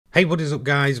Hey, what is up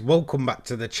guys, welcome back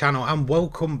to the channel and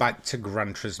welcome back to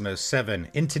Gran Turismo 7.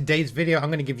 In today's video I'm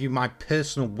going to give you my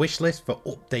personal wish list for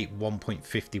update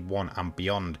 1.51 and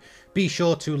beyond. Be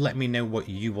sure to let me know what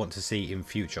you want to see in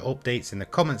future updates in the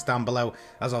comments down below,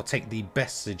 as I'll take the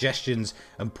best suggestions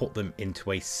and put them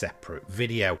into a separate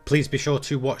video. Please be sure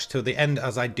to watch till the end,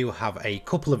 as I do have a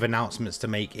couple of announcements to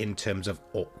make in terms of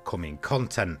upcoming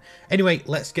content. Anyway,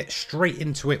 let's get straight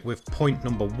into it with point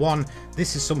number one.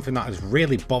 This is something that has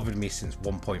really bothered me since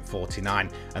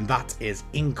 1.49, and that is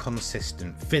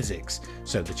inconsistent physics.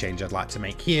 So the change I'd like to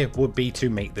make here would be to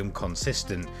make them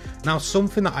consistent. Now,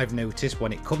 something that I've noticed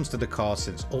when it comes to the car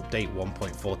since update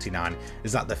 1.49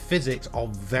 is that the physics are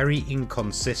very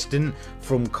inconsistent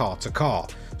from car to car.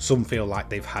 Some feel like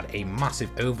they've had a massive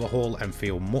overhaul and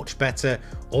feel much better,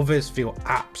 others feel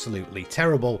absolutely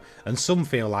terrible, and some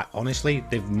feel like honestly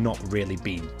they've not really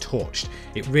been touched.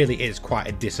 It really is quite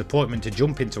a disappointment to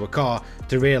jump into a car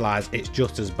to realise it's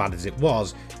just as bad as it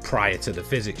was prior to the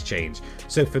physics change.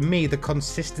 So for me, the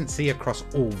consistency across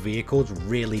all vehicles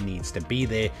really needs to be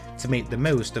there to make the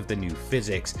most of the new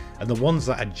physics, and the ones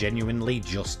that are genuinely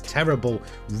just terrible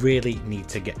really need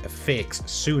to get a fix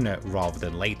sooner rather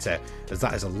than later, as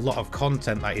that is a lot of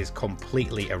content that is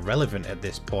completely irrelevant at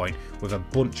this point, with a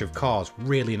bunch of cars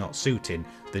really not suiting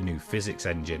the new physics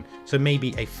engine. So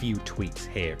maybe a few tweaks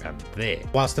here and there.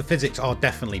 Whilst the physics are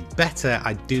definitely better,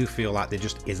 I do feel like there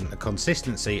just isn't a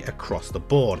consistency across the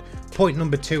board. Point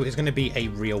number two is going to be a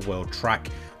real world track.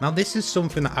 Now this is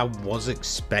something that I was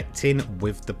expecting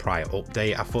with the prior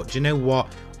update. I thought, do you know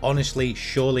what? Honestly,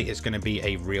 surely it's going to be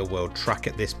a real world track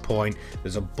at this point.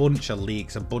 There's a bunch of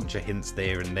leaks, a bunch of hints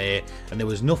there and there, and there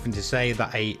was nothing to say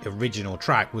that a original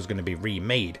track was going to be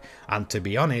remade. And to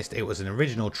be honest, it was an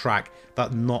original track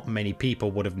that not many people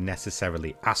would have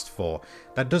necessarily asked for.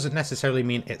 That doesn't necessarily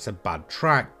mean it's a bad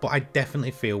track, but I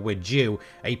definitely feel we're due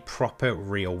a proper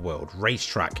real world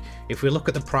racetrack. If we look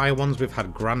at the prior ones, we've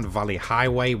had Grand Valley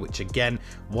Highway, which again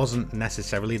wasn't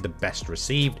necessarily the best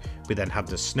received. We then had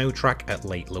the snow track at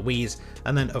Lake Louise,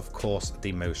 and then of course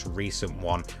the most recent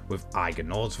one with Eiger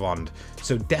Nordsvond.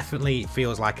 So definitely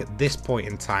feels like at this point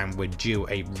in time we're due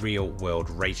a real world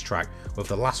racetrack, with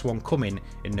the last one coming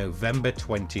in November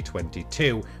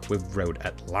 2022 with Road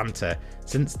Atlanta.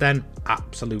 Since then,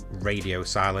 absolute radio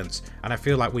silence, and I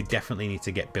feel like we definitely need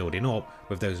to get building up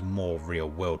with those more real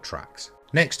world tracks.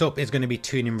 Next up is going to be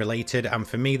tuning related, and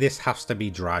for me this has to be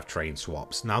drivetrain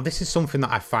swaps. Now this is something that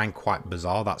I find quite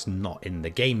bizarre that's not in the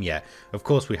game yet. Of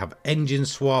course we have engine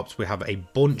swaps, we have a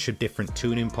bunch of different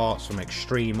tuning parts from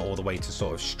extreme all the way to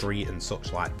sort of street and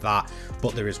such like that,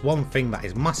 but there is one thing that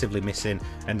is massively missing,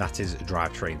 and that is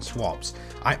drivetrain swaps.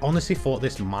 I honestly thought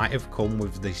this might have come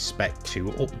with the Spec 2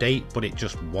 update, but it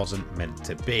just wasn't meant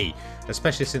to be,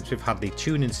 especially since we've had the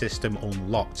tuning system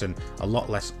unlocked and a lot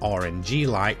less RNG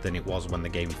like than it was when the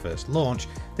game first launched.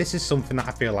 This is something that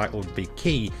I feel like would be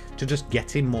key to just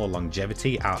getting more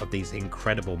longevity out of these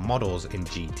incredible models in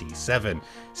GT7.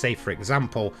 Say for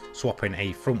example, swapping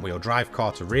a front wheel drive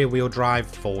car to rear wheel drive,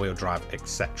 four wheel drive,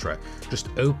 etc. Just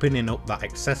opening up that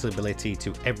accessibility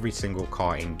to every single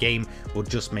car in game will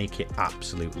just make it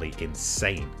absolutely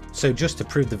insane. So just to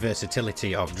prove the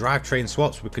versatility of drivetrain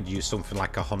swaps, we could use something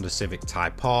like a Honda Civic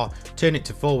Type R, turn it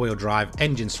to four-wheel drive,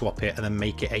 engine swap it, and then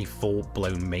make it a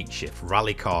full-blown makeshift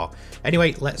rally car.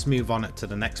 Anyway, let's move on to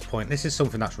the next point. This is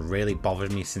something that's really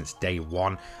bothered me since day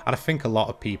one, and I think a lot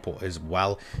of people as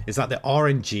well, is that the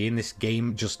RNG in this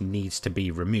game just needs to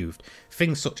be removed.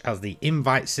 Things such as the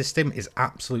invite system is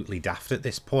absolutely daft at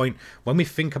this point. When we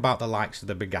think about the likes of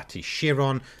the Bugatti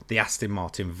Chiron, the Aston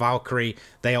Martin Valkyrie,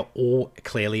 they are all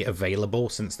clearly available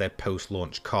since they're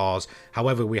post-launch cars.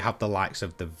 However, we have the likes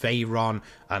of the Veyron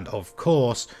and of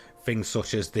course things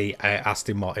such as the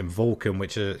Aston Martin Vulcan,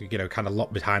 which are, you know, kind of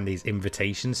locked behind these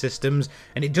invitation systems,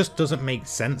 and it just doesn't make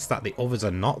sense that the others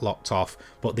are not locked off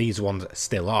but these ones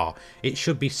still are. It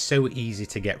should be so easy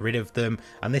to get rid of them,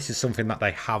 and this is something that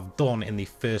they have done in the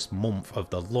first month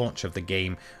of the launch of the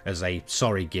game as a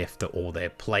sorry gift to all their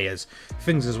players.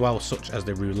 Things as well such as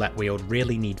the roulette wheel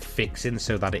really need fixing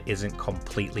so that it isn't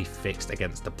completely fixed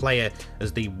against the player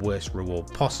as the worst reward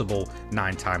possible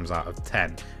 9 times out of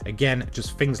 10. Again,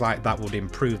 just things like that would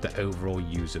improve the overall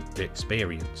user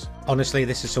experience. Honestly,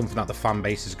 this is something that the fan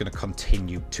base is going to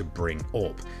continue to bring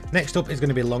up. Next up is going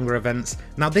to be longer events.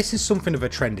 Now this is something of a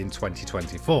trend in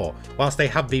 2024. Whilst they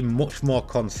have been much more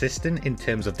consistent in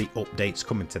terms of the updates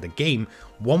coming to the game,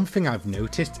 One thing I've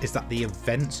noticed is that the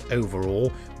events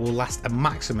overall will last a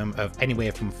maximum of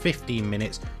anywhere from 15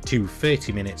 minutes to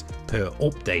 30 minutes per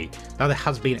update. Now there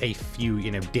has been a few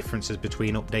differences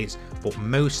between updates, but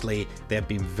mostly they have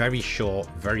been very short,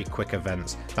 very quick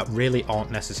events that really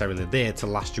aren't necessarily there to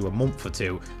last you a month or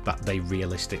two that they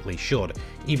realistically should.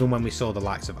 Even when we saw the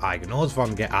likes of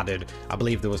Eigenosvon get added, I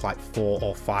believe there was like 4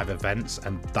 or 5 events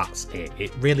and that's it.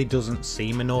 It really doesn't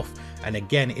seem enough, and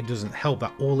again it doesn't help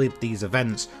that all of these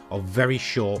events are very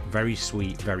short, very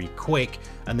sweet, very quick,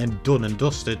 and then done and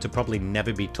dusted to probably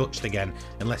never be touched again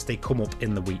unless they come up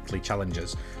in the weekly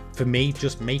challenges. For me,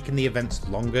 just making the events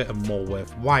longer and more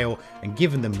worthwhile and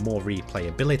giving them more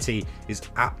replayability is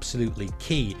absolutely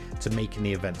key to making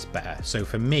the events better. So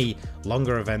for me,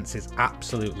 longer events is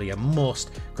absolutely a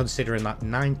must, considering that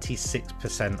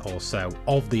 96% or so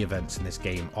of the events in this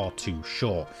game are too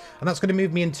short. And that's going to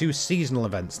move me into seasonal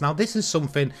events. Now this is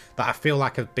something that I feel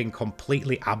like have been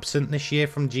completely absent this year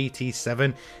from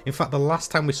GT7. In fact, the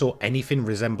last time we saw anything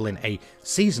resembling a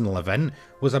seasonal event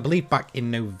was, I believe, back in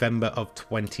November of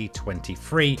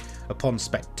 2023 upon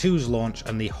Spec 2's launch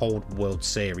and the Hold World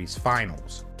Series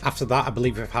finals. After that, I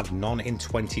believe we've had none in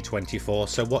 2024.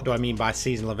 So what do I mean by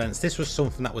seasonal events? This was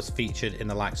something that was featured in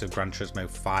the likes of Gran Turismo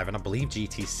 5 and I believe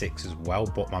GT6 as well,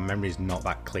 but my memory is not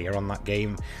that clear on that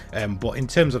game. But in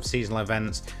terms of seasonal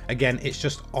events, again, it's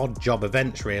just odd job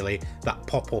events really that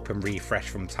pop up and refresh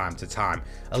from time to time.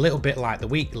 A little bit like the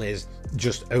weeklies,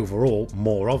 just overall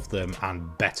more of them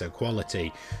and better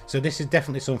quality. So this is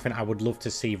definitely something I would love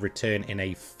to see return in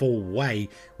a full way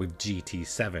with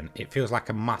GT7. It feels like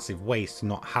a massive waste to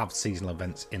not have seasonal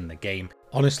events in the game.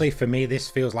 Honestly, for me, this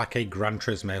feels like a Gran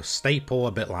Turismo staple,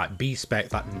 a bit like B-Spec,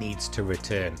 that needs to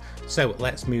return. So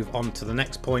let's move on to the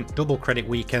next point, double credit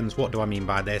weekends. What do I mean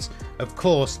by this? Of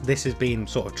course, this has been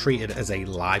sort of treated as a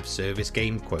live service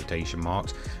game, quotation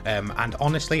marks, and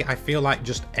honestly, I feel like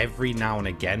just every now and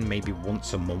again, maybe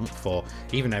once a month or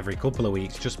even every couple of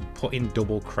weeks, just putting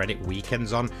double credit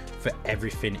weekends on for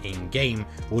everything in game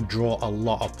will draw a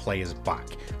lot of players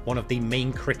back. One of the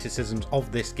main criticisms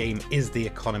of this game is the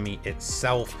economy itself,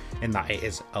 in that it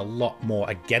is a lot more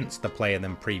against the player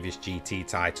than previous GT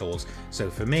titles.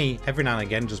 So for me, every now and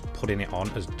again, just putting it on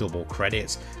as double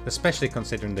credits, especially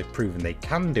considering they've proven they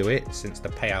can do it, since the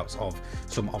payouts of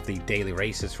some of the daily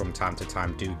races from time to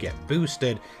time do get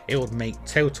boosted, it would make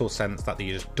total sense that they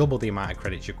just double the amount of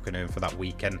credits you can earn for that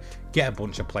weekend, get a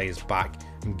bunch of players back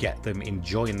and get them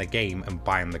enjoying the game and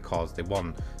buying the cars they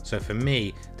want. So for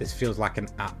me, this feels like an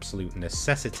absolute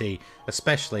necessity,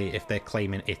 especially if they're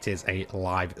claiming it is a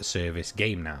live service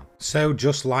game now. So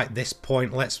just like this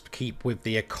point, let's keep with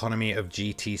the economy of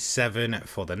GT7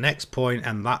 for the next point,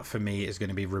 and that for me is going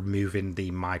to be removing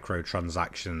the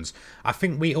microtransactions. I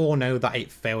think we all know that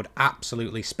it failed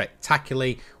absolutely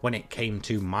spectacularly when it came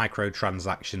to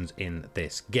microtransactions in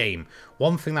this game.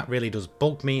 One thing that really does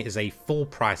bug me is a full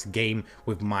price game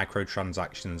with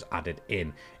microtransactions added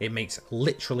in. It makes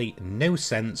literally no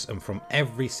sense, and from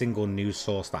every single news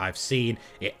source that I've seen,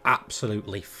 it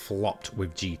absolutely flopped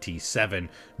with GT7,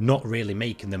 not really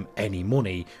making them any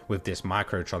money with this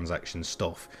microtransaction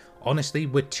stuff. Honestly,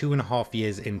 we're 2.5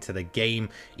 years into the game.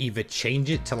 Either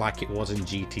change it to like it was in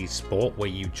GT Sport, where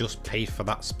you just pay for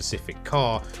that specific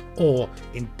car, or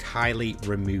entirely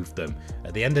remove them.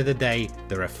 At the end of the day,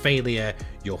 they're a failure.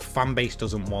 Your fan base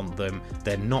doesn't want them.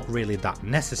 They're not really that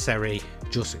necessary.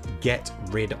 Just get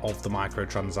rid of the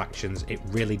microtransactions. It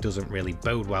really doesn't really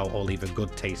bode well or leave a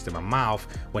good taste in my mouth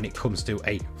when it comes to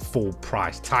a full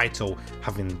price title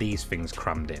having these things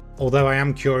crammed in. Although I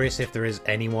am curious if there is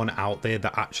anyone out there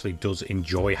that actually does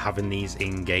enjoy having these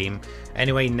in game.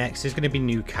 Anyway, next is going to be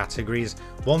new categories.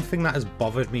 One thing that has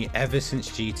bothered me ever since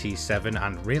GT7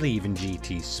 and really even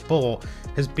GT Sport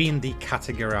has been the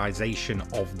categorization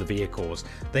of the vehicles.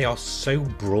 They are so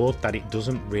broad that it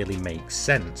doesn't really make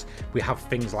sense. We have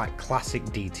things like classic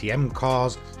DTM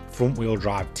cars, front wheel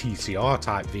drive TCR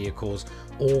type vehicles,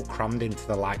 all crammed into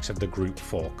the likes of the Group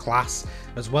 4 class,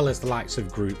 as well as the likes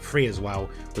of Group 3 as well,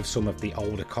 with some of the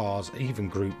older cars, even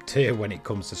Group 2 when it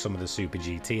comes to some of the Super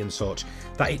GT and such,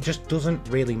 that it just doesn't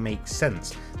really make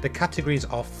sense. The categories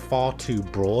are far too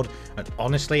broad, and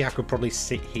honestly I could probably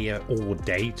sit here all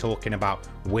day talking about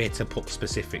where to put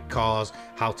specific cars,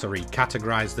 how to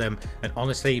recategorize them, and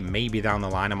honestly maybe down the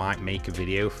line I might make a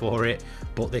video for it,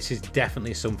 but this is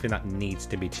definitely something that needs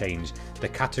to be changed change. The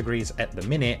categories at the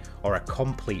minute are a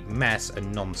complete mess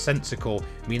and nonsensical,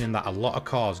 meaning that a lot of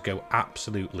cars go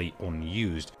absolutely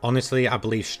unused. Honestly, I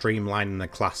believe streamlining the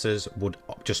classes would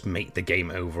just make the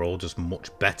game overall just much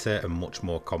better and much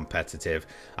more competitive.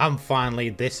 And finally,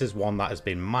 this is one that has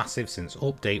been massive since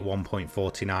update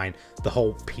 1.49, the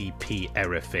whole PP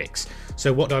error fix.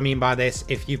 So what do I mean by this?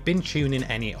 If you've been tuning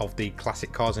any of the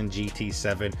classic cars in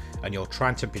GT7 and you're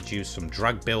trying to produce some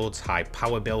drag builds, high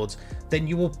power builds, then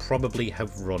you will probably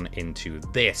have run into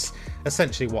this.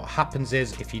 Essentially what happens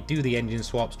is, if you do the engine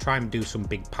swaps, try and do some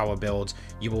big power builds,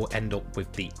 you will end up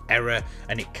with the error,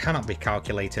 and it cannot be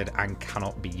calculated and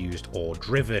cannot be used or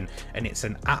driven, and it's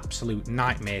an absolute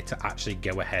nightmare to actually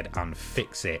go ahead and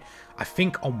fix it. I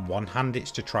think on one hand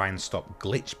it's to try and stop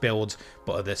glitch builds,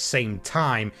 but at the same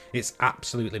time it's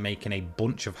absolutely making a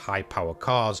bunch of high power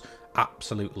cars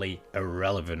absolutely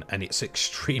irrelevant, and it's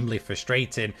extremely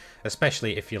frustrating,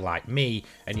 especially if you're like me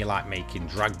and you like making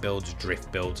drag builds, drift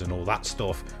builds and all that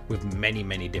stuff with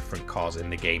many different cars in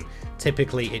the game.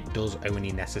 Typically it does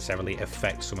only necessarily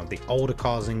affect some of the older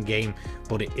cars in game,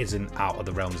 but it isn't out of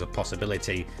the realms of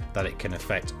possibility that it can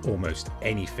affect almost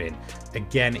anything.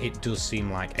 Again, it does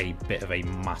seem like a bit of a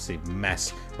massive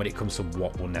mess when it comes to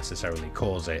what will necessarily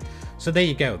cause it. So there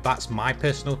you go, that's my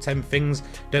personal 10 things.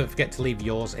 Don't forget to leave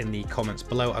yours in the comments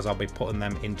below, as I'll be putting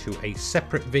them into a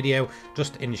separate video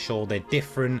just to ensure they're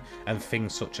different, and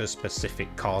things such as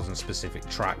specific cars and specific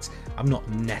tracks I'm not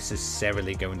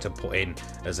necessarily going to put in,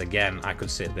 as again I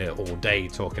could sit there all day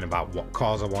talking about what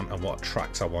cars I want and what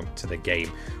tracks I want to the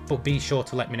game. But be sure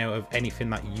to let me know of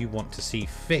anything that you want to see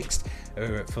fixed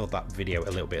for that video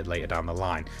a little bit later down the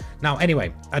line. Now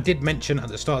anyway, I did mention at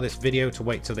the start of this video to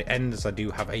wait till the end, as I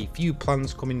do have a few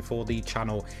plans coming for the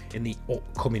channel in the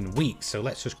upcoming weeks, so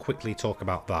let's just quickly talk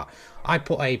about that. I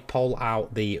put a poll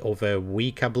out the other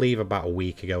week, I believe about a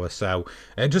week ago or so,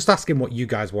 just asking what you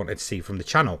guys wanted to see from the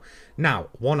channel. Now,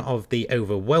 one of the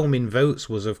overwhelming votes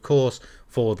was of course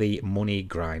for the money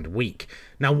grind week.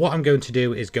 Now what I'm going to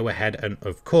do is go ahead and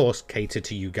of course cater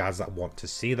to you guys that want to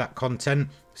see that content.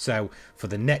 So for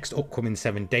the next upcoming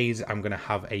 7 days, I'm going to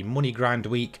have a money grind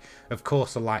week. Of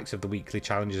course, the likes of the weekly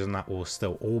challenges and that will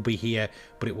still all be here,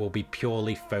 but it will be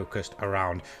purely focused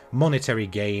around monetary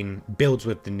gain, builds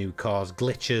with the new cars,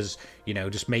 glitches, you know,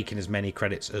 just making as many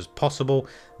credits as possible.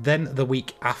 Then the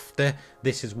week after,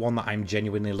 this is one that I'm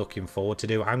genuinely looking forward to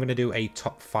do. I'm going to do a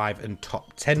top 5 and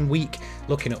top 10 week,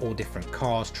 looking at all different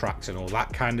cars, tracks and all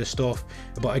that kind of stuff.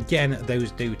 But again,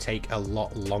 those do take a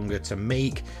lot longer to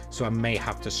make, so I may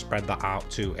have to spread that out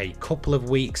to a couple of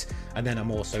weeks. And then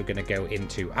I'm also going to go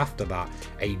into, after that,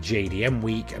 a JDM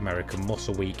week, American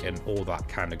Muscle week and all that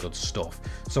kind of good stuff.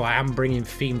 So I am bringing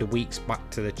themed weeks back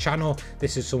to the channel.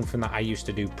 This is something that I used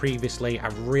to do previously. I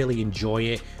really enjoy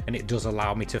it, and it does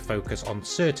allow me to focus on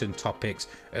certain topics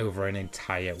over an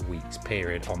entire week's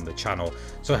period on the channel.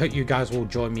 So I hope you guys will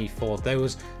join me for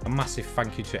those. A massive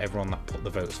thank you to everyone that put the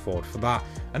votes forward for that,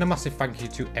 and a massive thank you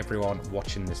to everyone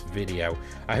watching this video.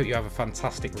 I hope you have a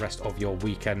fantastic rest of your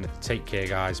weekend. Take care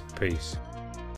guys, peace.